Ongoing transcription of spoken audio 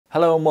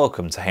Hello and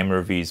welcome to Hamer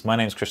Reviews. My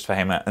name is Christopher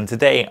Hamer and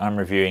today I'm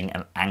reviewing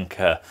an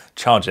Anker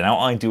charger. Now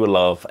I do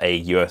love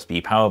a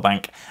USB power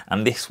bank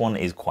and this one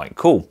is quite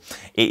cool.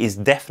 It is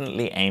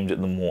definitely aimed at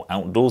the more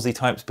outdoorsy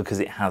types because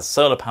it has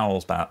solar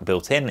panels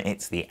built in.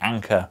 It's the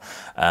Anker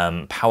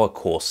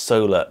PowerCore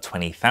Solar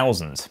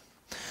 20,000.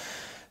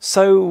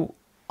 So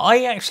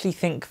I actually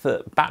think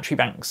that battery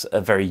banks are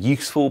very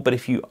useful, but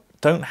if you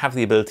don't have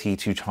the ability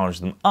to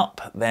charge them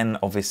up, then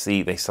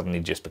obviously they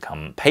suddenly just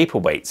become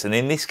paperweights. And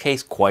in this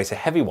case, quite a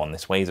heavy one.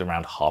 This weighs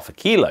around half a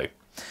kilo.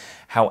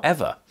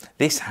 However,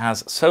 this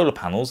has solar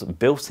panels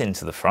built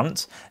into the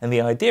front, and the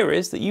idea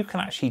is that you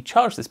can actually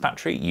charge this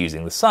battery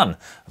using the sun.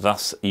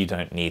 Thus, you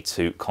don't need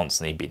to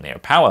constantly be near a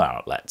power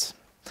outlet.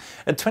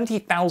 At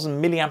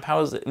 20,000 milliamp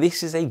hours,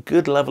 this is a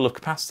good level of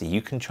capacity.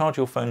 You can charge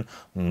your phone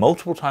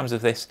multiple times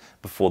with this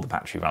before the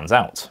battery runs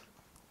out.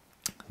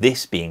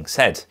 This being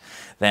said,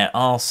 there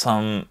are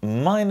some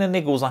minor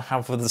niggles I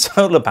have with the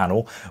solar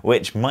panel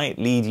which might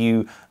lead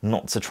you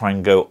not to try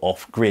and go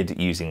off-grid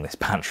using this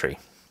battery.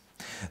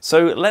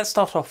 So let's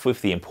start off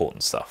with the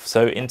important stuff.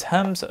 So in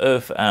terms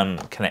of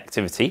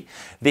connectivity,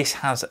 this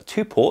has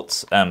two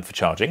ports for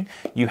charging.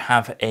 You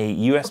have a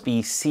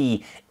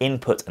USB-C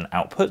input and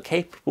output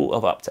capable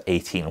of up to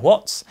 18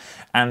 watts,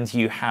 and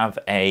you have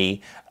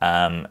a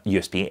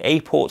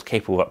USB-A port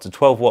capable of up to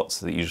 12 watts,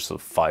 so that usually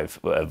sort of 5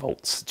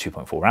 volts,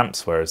 2.4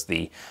 amps, whereas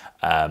the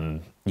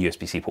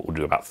USB-C port will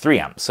do about 3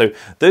 amps. So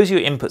those are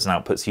your inputs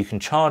and outputs. You can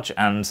charge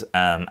and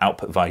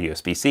output via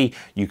USB-C.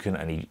 You can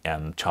only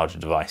charge a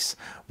device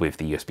with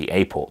the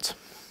USB-A port.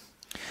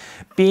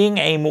 Being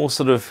a more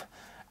sort of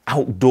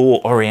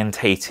outdoor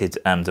orientated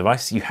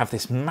device, you have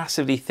this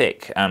massively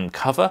thick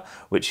cover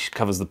which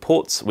covers the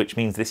ports, which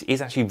means this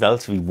is actually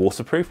relatively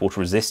waterproof, water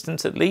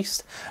resistant at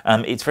least.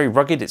 It's very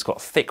rugged, it's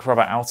got thick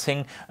rubber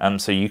outing,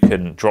 so you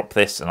can drop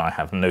this and I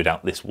have no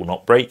doubt this will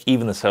not break.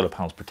 Even the solar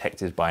panel is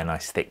protected by a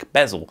nice thick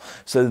bezel,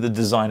 so the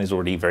design is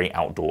already very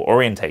outdoor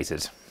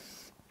orientated.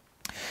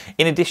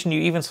 In addition,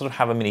 you even sort of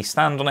have a mini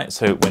stand on it,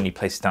 so when you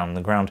place it down on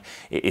the ground,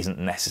 it isn't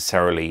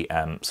necessarily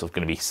sort of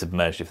going to be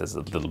submerged if there's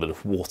a little bit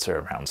of water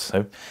around.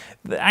 So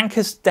the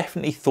Anker's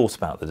definitely thought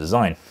about the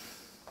design.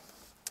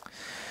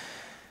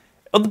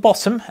 At the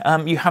bottom,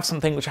 you have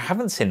something which I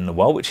haven't seen in a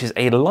while, which is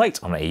a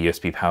light on a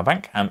USB power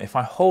bank. If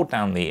I hold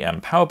down the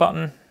power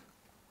button,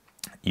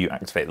 you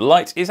activate the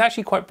light. It's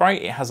actually quite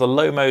bright. It has a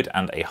low mode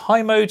and a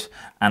high mode,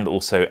 and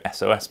also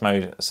SOS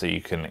mode, so you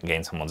can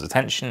gain someone's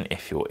attention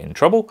if you're in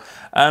trouble.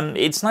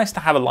 It's nice to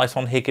have a light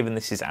on here, given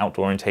this is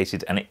outdoor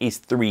orientated, and it is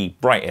 3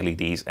 bright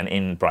LEDs, and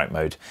in bright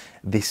mode,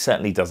 this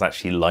certainly does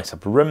actually light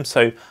up a room,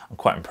 so I'm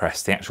quite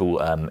impressed. The actual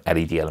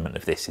LED element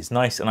of this is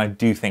nice, and I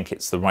do think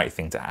it's the right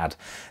thing to add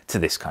to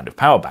this kind of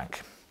power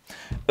bank.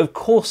 Of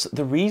course,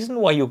 the reason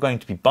why you're going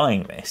to be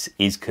buying this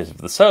is because of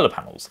the solar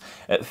panels.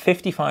 At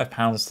 £55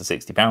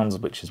 to £60,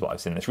 which is what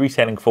I've seen this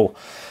retailing for,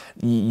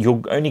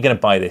 you're only going to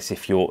buy this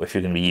if you're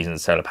going to be using the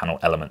solar panel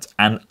element.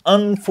 And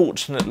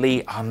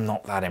unfortunately, I'm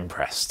not that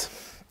impressed.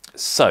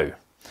 So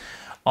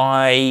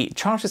I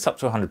charged this up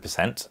to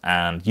 100%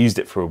 and used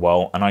it for a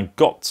while, and I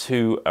got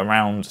to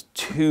around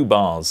 2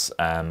 bars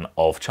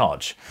of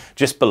charge,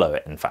 just below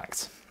it, in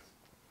fact.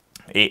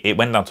 It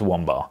went down to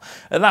 1 bar.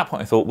 At that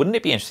point I thought, wouldn't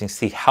it be interesting to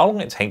see how long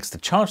it takes to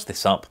charge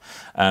this up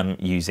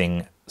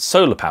using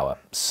solar power?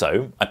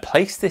 So I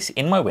placed this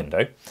in my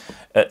window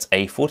at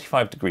a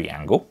 45-degree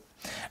angle,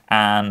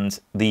 and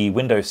the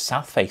window's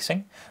south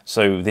facing,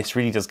 so this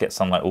really does get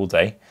sunlight all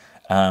day.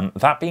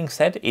 That being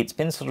said, it's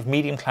been sort of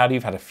medium cloudy.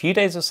 You've had a few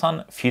days of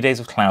sun, a few days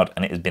of cloud,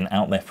 and it has been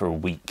out there for a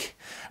week.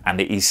 And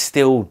it is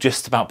still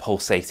just about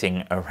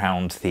pulsating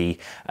around the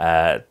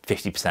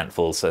 50%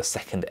 full, so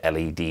second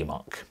LED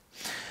mark.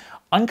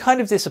 I'm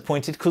kind of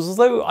disappointed because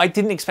although I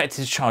didn't expect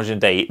it to charge in a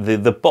day,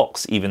 the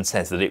box even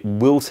says that it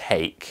will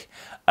take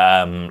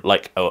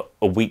like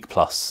a week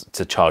plus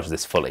to charge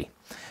this fully.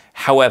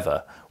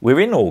 However, we're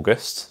in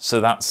August,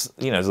 so that's,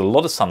 you know, there's a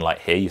lot of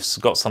sunlight here. You've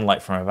got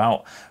sunlight from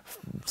about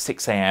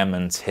 6 AM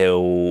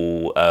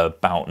until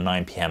about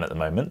 9 PM at the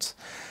moment.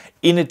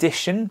 In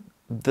addition,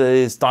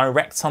 there's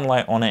direct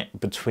sunlight on it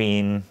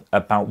between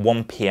about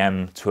 1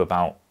 PM to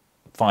about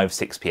 5,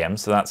 6 PM,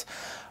 so that's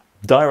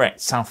direct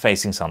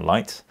south-facing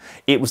sunlight.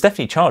 It was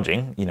definitely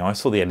charging. You know, I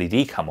saw the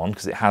LED come on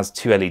because it has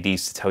 2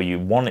 LEDs to tell you,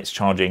 one, it's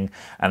charging,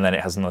 and then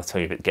it has another to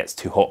tell you if it gets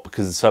too hot,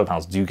 because the solar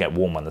panels do get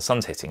warm when the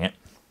sun's hitting it.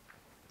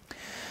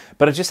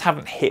 But I just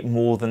haven't hit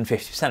more than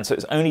 50%, so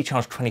it's only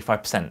charged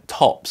 25%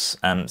 tops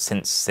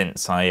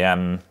since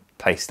I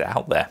placed it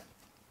out there.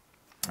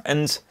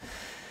 And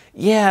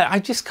yeah, I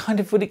just kind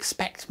of would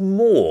expect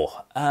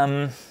more.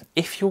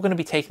 If you're going to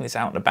be taking this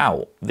out and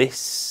about,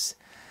 this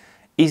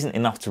isn't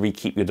enough to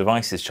re-keep your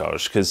devices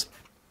charged, because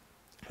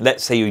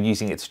let's say you're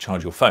using it to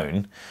charge your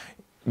phone,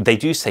 they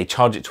do say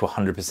charge it to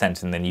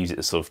 100% and then use it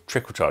as sort of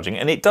trickle charging,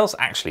 and it does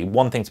actually,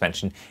 one thing to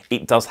mention,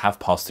 it does have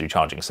pass-through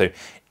charging. So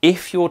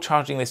if you're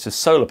charging this with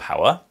solar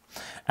power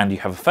and you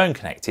have a phone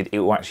connected, it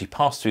will actually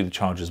pass through the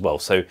charge as well.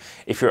 So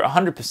if you're at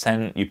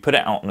 100%, you put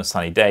it out on a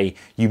sunny day,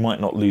 you might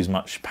not lose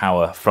much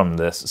power from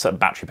the sort of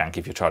battery bank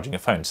if you're charging a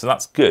phone. So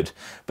that's good.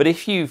 But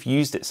if you've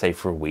used it, say,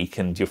 for a week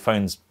and your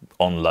phone's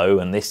on low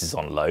and this is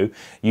on low,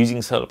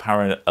 using solar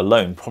power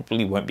alone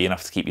probably won't be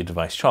enough to keep your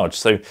device charged.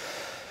 So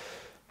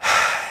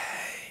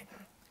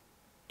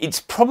it's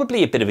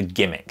probably a bit of a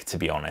gimmick, to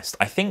be honest.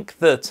 I think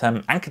that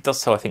Anker does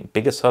sell, I think,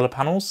 bigger solar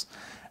panels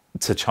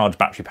to charge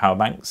battery power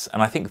banks,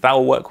 and I think that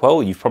will work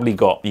well. You've probably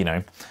got, you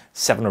know,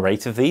 7 or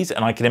 8 of these,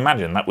 and I can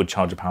imagine that would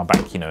charge a power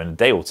bank, you know, in a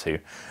day or two.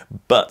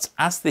 But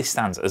as this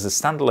stands, as a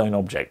standalone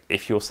object,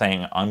 if you're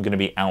saying I'm going to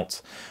be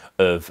out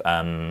of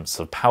sort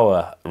of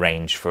power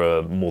range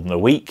for more than a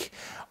week,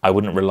 I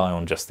wouldn't rely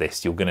on just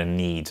this. You're going to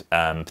need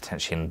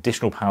potentially an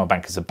additional power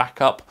bank as a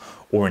backup,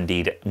 or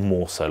indeed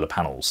more solar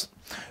panels.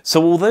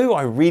 So although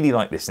I really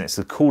like this and it's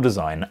a cool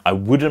design, I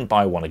wouldn't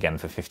buy one again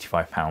for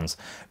 £55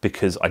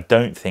 because I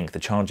don't think the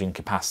charging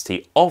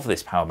capacity of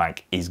this power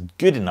bank is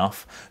good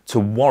enough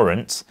to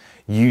warrant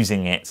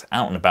using it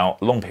out and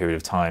about a long period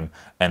of time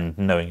and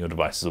knowing your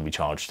devices will be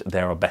charged.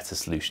 There are better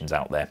solutions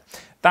out there.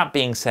 That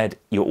being said,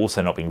 you're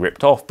also not being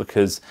ripped off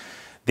because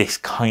this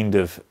kind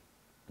of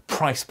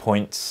price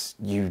points,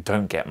 you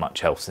don't get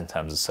much else in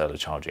terms of solar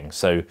charging.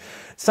 So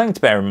something to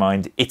bear in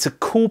mind. It's a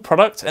cool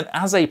product, and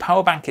as a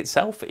power bank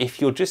itself, if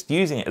you're just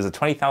using it as a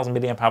 20,000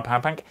 milliamp hour power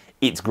bank,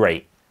 it's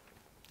great.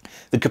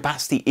 The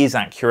capacity is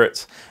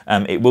accurate.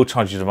 It will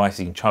charge your device.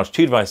 You can charge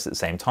 2 devices at the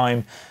same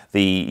time.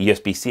 The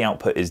USB-C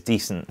output is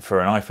decent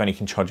for an iPhone. You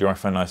can charge your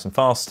iPhone nice and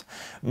fast.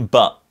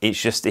 But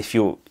it's just if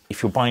you're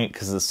buying it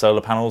because of the solar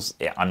panels,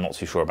 yeah, I'm not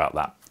too sure about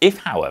that. If,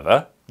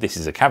 however, this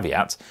is a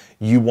caveat,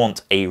 you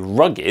want a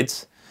rugged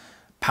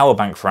power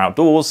bank for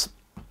outdoors,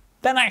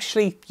 then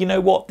actually, you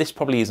know what, this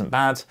probably isn't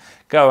bad.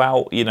 Go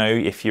out, you know,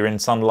 if you're in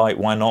sunlight,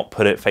 why not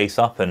put it face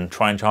up and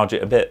try and charge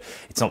it a bit?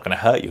 It's not going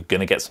to hurt. You're going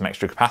to get some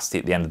extra capacity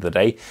at the end of the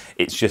day.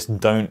 It's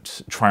just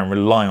don't try and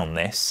rely on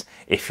this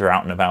if you're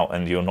out and about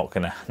and you're not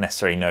going to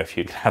necessarily know if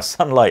you're going to have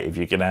sunlight, if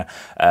you're going to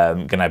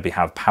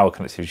have power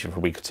connectivity for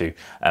a week or two.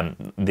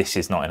 This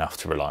is not enough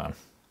to rely on.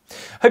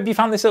 Hope you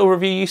found this little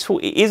review useful.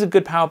 It is a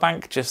good power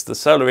bank, just the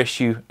solar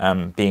issue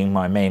being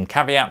my main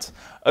caveat.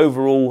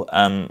 Overall,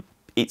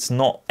 it's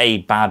not a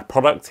bad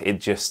product,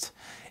 it just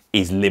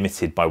is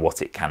limited by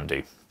what it can do.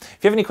 If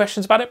you have any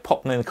questions about it,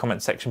 pop them in the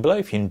comment section below.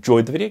 If you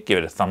enjoyed the video, give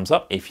it a thumbs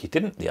up. If you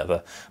didn't, the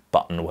other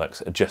button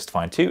works just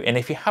fine too. And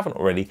if you haven't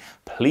already,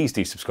 please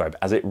do subscribe,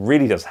 as it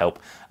really does help,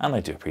 and I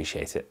do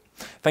appreciate it.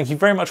 Thank you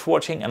very much for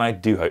watching, and I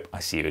do hope I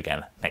see you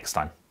again next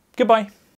time. Goodbye.